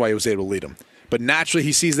 And that's why he was able to lead him. But naturally,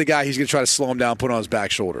 he sees the guy, he's going to try to slow him down, put it on his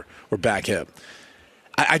back shoulder or back hip.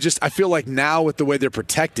 I feel like now with the way they're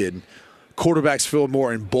protected, quarterbacks feel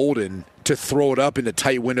more emboldened to throw it up into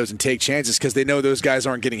tight windows and take chances because they know those guys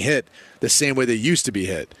aren't getting hit the same way they used to be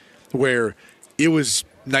hit, where it was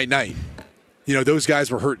night-night. Those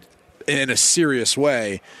guys were hurt in a serious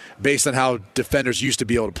way based on how defenders used to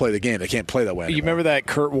be able to play the game. They can't play that way anymore. You remember that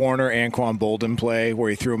Kurt Warner, Anquan Boldin play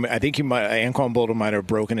where he threw him? I think Anquan Boldin might have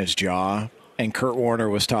broken his jaw. And Kurt Warner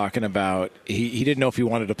was talking about he didn't know if he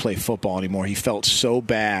wanted to play football anymore. He felt so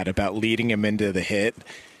bad about leading him into the hit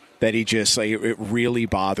that he just it really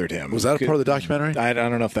bothered him. Was that a part of the documentary? I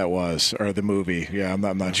don't know if that was, or the movie. Yeah,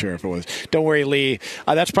 I'm not sure if it was. Don't worry, Lee.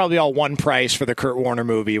 That's probably all one price for the Kurt Warner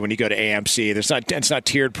movie when you go to AMC. It's not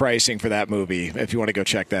tiered pricing for that movie if you want to go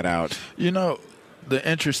check that out. The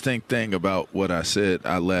interesting thing about what I said,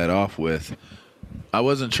 I led off with, I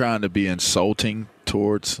wasn't trying to be insulting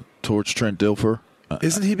towards Trent Dilfer.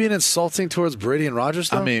 Isn't he being insulting towards Brady and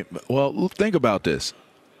Rodgers, though? I mean, well, think about this.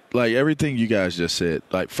 Like everything you guys just said,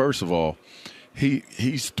 first of all,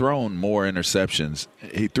 he's thrown more interceptions.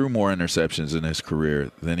 He threw more interceptions in his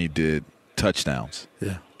career than he did touchdowns.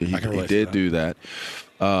 Yeah, he did do that.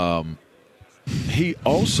 He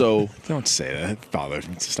also don't say that, Father.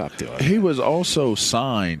 Stop doing it. He was also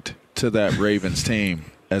signed to that Ravens team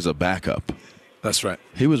as a backup. That's right.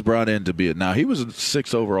 He was brought in to be it. Now, he was a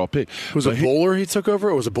 6th overall pick. Was it Bowler he took over,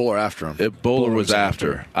 or was it Bowler after him? Bowler was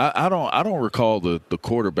after. I don't recall the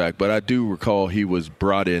quarterback, but I do recall he was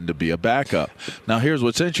brought in to be a backup. Now, here's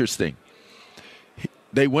what's interesting.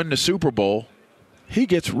 They win the Super Bowl. He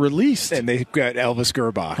gets released. And they've got Elvis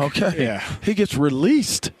Gerbach. Okay. Yeah. He gets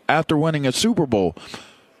released after winning a Super Bowl.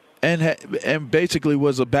 and basically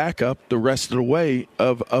was a backup the rest of the way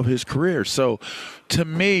of his career. So to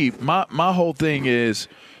me, my whole thing is,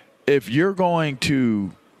 if you're going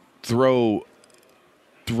to throw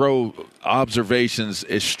observations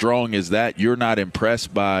as strong as that, you're not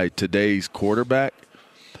impressed by today's quarterback,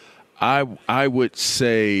 I would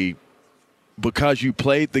say, because you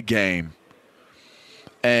played the game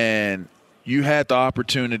and you had the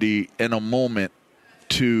opportunity in a moment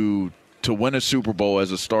to win a Super Bowl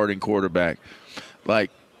as a starting quarterback,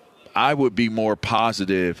 like, I would be more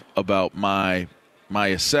positive about my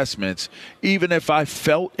assessments, even if I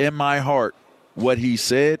felt in my heart what he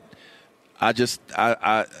said.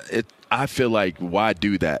 I feel like, why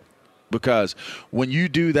do that? Because when you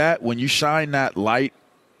do that, when you shine that light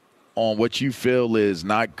on what you feel is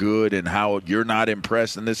not good and how you're not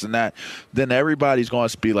impressed and this and that, then everybody's going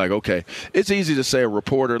to be like, okay, it's easy to say a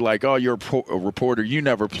reporter, like, oh, you're a reporter, you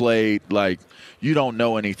never played, like, you don't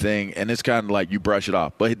know anything, and it's kind of like you brush it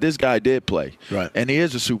off. But this guy did play, right? And he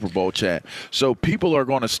is a Super Bowl champ. So people are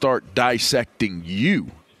going to start dissecting you,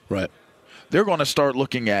 right? They're going to start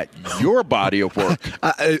looking at your body of work.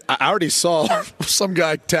 I already saw some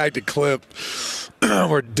guy tagged a clip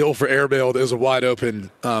where Dilfer airmailed is a wide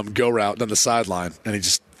open go route down the sideline, and he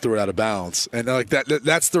just threw it out of bounds. And like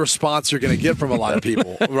that's the response you're going to get from a lot of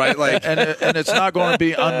people, right? Like, and it's not going to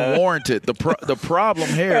be unwarranted. The problem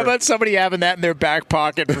here. How about somebody having that in their back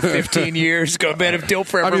pocket for 15 years? Go, man, if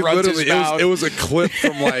Dilfer ever runs his mouth. It was a clip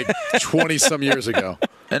from like 20-some years ago.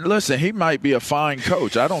 And listen, he might be a fine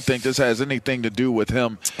coach. I don't think this has anything to do with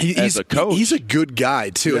him as a coach. He's a good guy,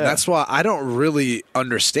 too, and that's why I don't really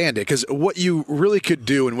understand it, because what you really could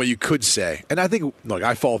do and what you could say, and I think, look,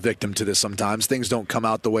 I fall victim to this sometimes. Things don't come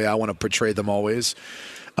out the way I want to portray them always,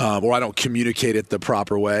 or I don't communicate it the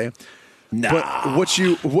proper way. Nah. But what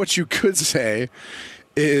you could say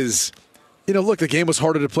is, look, the game was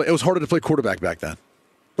harder to play. It was harder to play quarterback back then.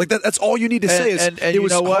 Like that's all you need to say is it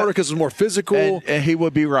was harder because it was more physical. And he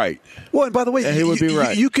would be right. Well, and by the way, he would be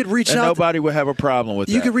right. You could reach out. Nobody would have a problem with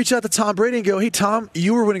that. You could reach out to Tom Brady and go, "Hey, Tom,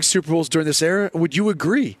 you were winning Super Bowls during this era. Would you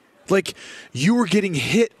agree? Like, you were getting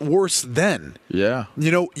hit worse then. Yeah.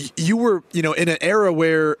 You were, in an era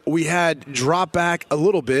where we had drop back a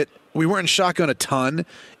little bit. We weren't in shotgun a ton.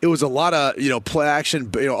 It was a lot of, play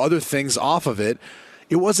action, other things off of it.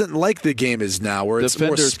 It wasn't like the game is now, where it's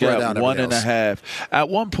more spread out. 1.5. At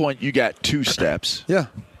one point, you got 2 steps. Yeah.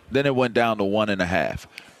 Then it went down to 1.5.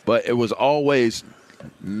 But it was always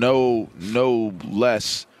no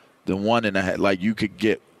less than 1.5. Like, you could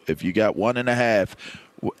get, if you got 1.5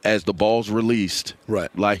 as the ball's released.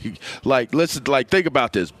 Right. Like listen, like, think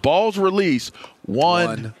about this. Ball's released,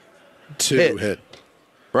 1, 2 hit.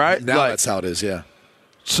 Right? Now that's how it is, yeah.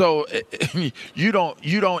 So you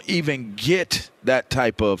don't even get that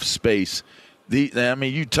type of space.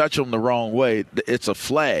 You touch them the wrong way, it's a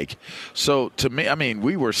flag. So to me,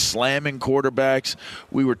 we were slamming quarterbacks.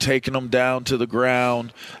 We were taking them down to the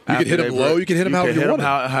ground. You could hit them low. You could hit them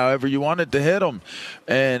however you wanted to hit them.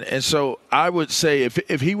 And so I would say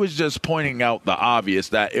if he was just pointing out the obvious,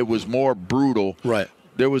 that it was more brutal. Right.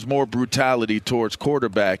 There was more brutality towards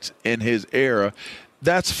quarterbacks in his era.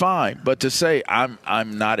 That's fine, but to say I'm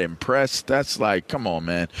not impressed, that's like, come on,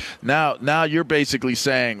 man. Now you're basically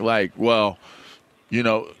saying, like, well,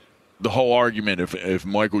 the whole argument, if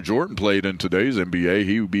Michael Jordan played in today's NBA,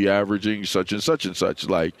 he would be averaging such and such and such,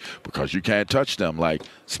 like, because you can't touch them. Like,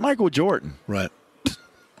 it's Michael Jordan. Right.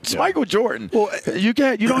 It's Michael Jordan. Well, you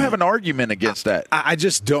don't have an argument against that. I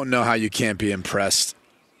just don't know how you can't be impressed,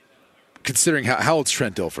 considering how old's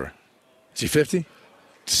Trent Dilfer? Is he 50?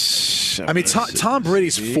 Tom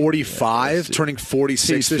Brady's 45, turning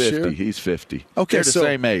 46 this year. He's 50. Okay, they're the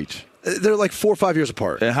same age. They're like 4 or 5 years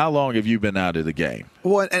apart. And how long have you been out of the game?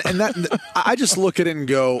 Well, and that I just look at it and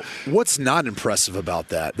go, what's not impressive about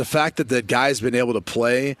that? The fact that the guy's been able to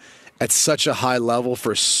play at such a high level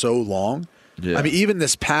for so long. Yeah. Even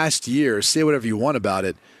this past year, say whatever you want about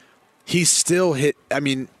it, he still hit,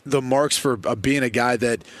 the marks for being a guy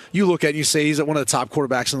that you look at and you say he's one of the top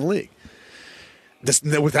quarterbacks in the league.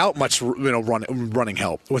 Without much running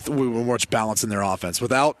help, with much balance in their offense,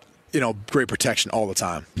 without great protection all the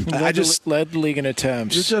time. I just led the league in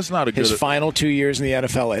attempts. It's just not a good. His final 2 years in the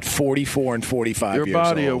NFL at 44 and 45 years old.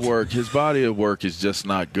 His body of work is just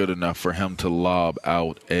not good enough for him to lob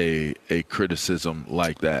out a criticism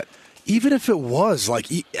like that. Even if it was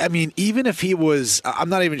even if he was, I'm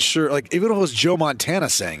not even sure. Like, even if it was Joe Montana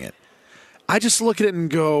saying it, I just look at it and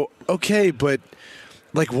go, okay, but.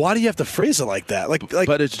 Like, why do you have to phrase it like that? Like,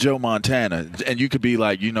 but it's Joe Montana, and you could be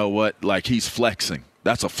like, you know what? Like, he's flexing.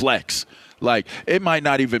 That's a flex. Like, it might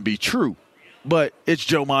not even be true. but it's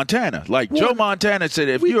Joe Montana. Like Joe Montana said,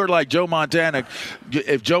 if you were like Joe Montana,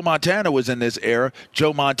 if Joe Montana was in this era,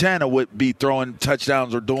 Joe Montana would be throwing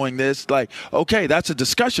touchdowns or doing this. Like, okay, that's a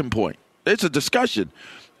discussion point. It's a discussion.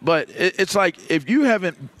 But it's like if you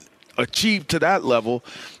haven't achieved to that level,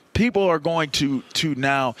 people are going to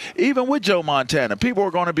now, even with Joe Montana, people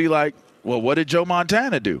are going to be like, well, what did Joe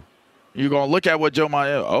Montana do? You're going to look at what Joe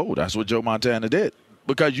Montana, oh, that's what Joe Montana did.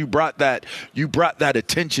 Because you brought that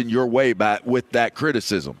attention your way back with that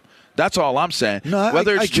criticism. That's all I'm saying. No,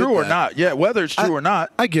 whether it's true or not. Yeah, whether it's true or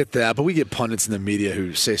not. I get that, but we get pundits in the media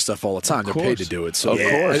who say stuff all the time. They're paid to do it. So of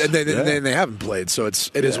course. And they haven't played, so it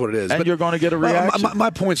is what it is. And but you're going to get a reaction. My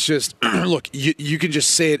point's just, look, you can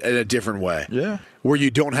just say it in a different way. Yeah. Where you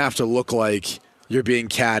don't have to look like you're being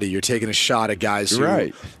catty. You're taking a shot at guys who –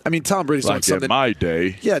 right. I mean, Tom Brady's like doing something – in my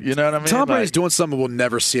day. Yeah. You know what I mean? Tom Brady's doing something we'll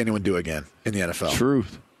never see anyone do again in the NFL.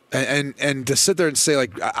 Truth. And to sit there and say,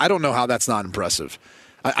 like, I don't know how that's not impressive.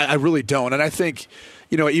 I really don't. And I think,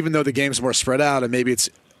 even though the game's more spread out and maybe it's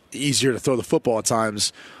easier to throw the football at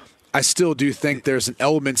times, I still do think there's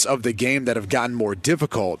elements of the game that have gotten more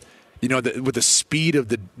difficult. With the speed of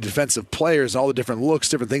the defensive players, all the different looks,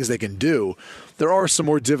 different things they can do, there are some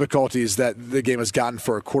more difficulties that the game has gotten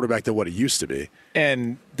for a quarterback than what it used to be.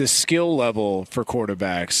 And the skill level for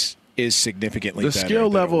quarterbacks is significantly better. The skill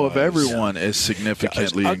level of everyone is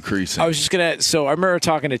significantly increasing. I was just going to – so I remember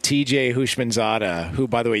talking to TJ Houshmandzadeh, who,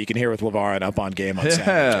 by the way, you can hear with LeVar and Up on Game on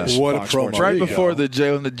Saturday. What a promo. Right before the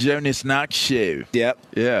Jonas Knox show. Yep.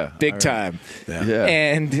 Yeah. Big time. Yeah.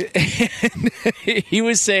 And he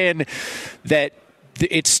was saying that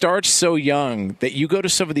it starts so young that you go to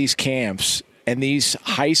some of these camps – and these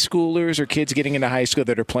high schoolers or kids getting into high school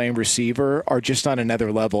that are playing receiver are just on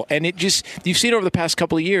another level. And you've seen it over the past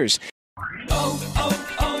couple of years.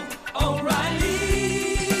 O'Reilly.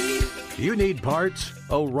 You need parts?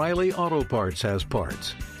 O'Reilly Auto Parts has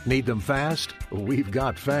parts. Need them fast? We've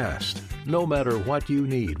got fast. No matter what you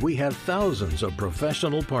need, we have thousands of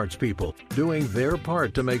professional parts people doing their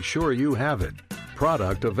part to make sure you have it.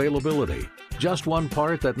 Product availability. Just one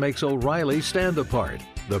part that makes O'Reilly stand apart.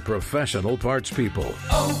 The professional parts people.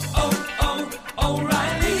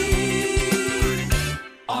 O'Reilly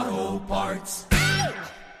Auto Parts.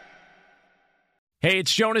 Hey,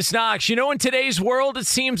 it's Jonas Knox. In today's world, it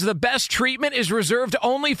seems the best treatment is reserved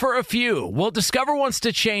only for a few. Well, Discover wants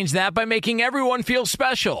to change that by making everyone feel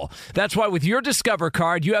special. That's why with your Discover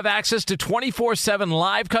card, you have access to 24/7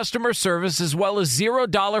 live customer service as well as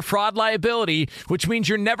 $0 fraud liability, which means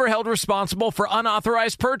you're never held responsible for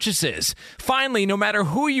unauthorized purchases. Finally, no matter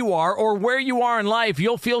who you are or where you are in life,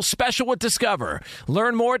 you'll feel special with Discover.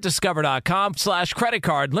 Learn more at discover.com/credit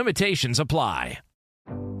card. Limitations apply.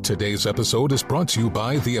 Today's episode is brought to you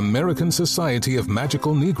by the American Society of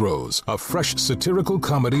Magical Negroes, a fresh satirical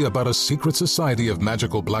comedy about a secret society of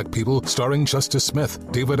magical black people starring Justice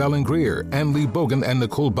Smith, David Alan Grier, Ann Lee Bogan, and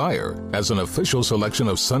Nicole Byer. As an official selection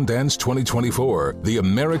of Sundance 2024, the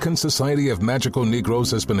American Society of Magical Negroes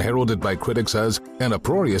has been heralded by critics as an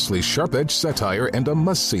uproariously sharp-edged satire and a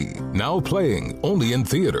must-see. Now playing only in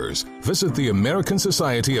theaters. Visit the American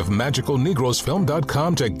Society of Magical Negroes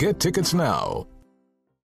Film.com to get tickets now.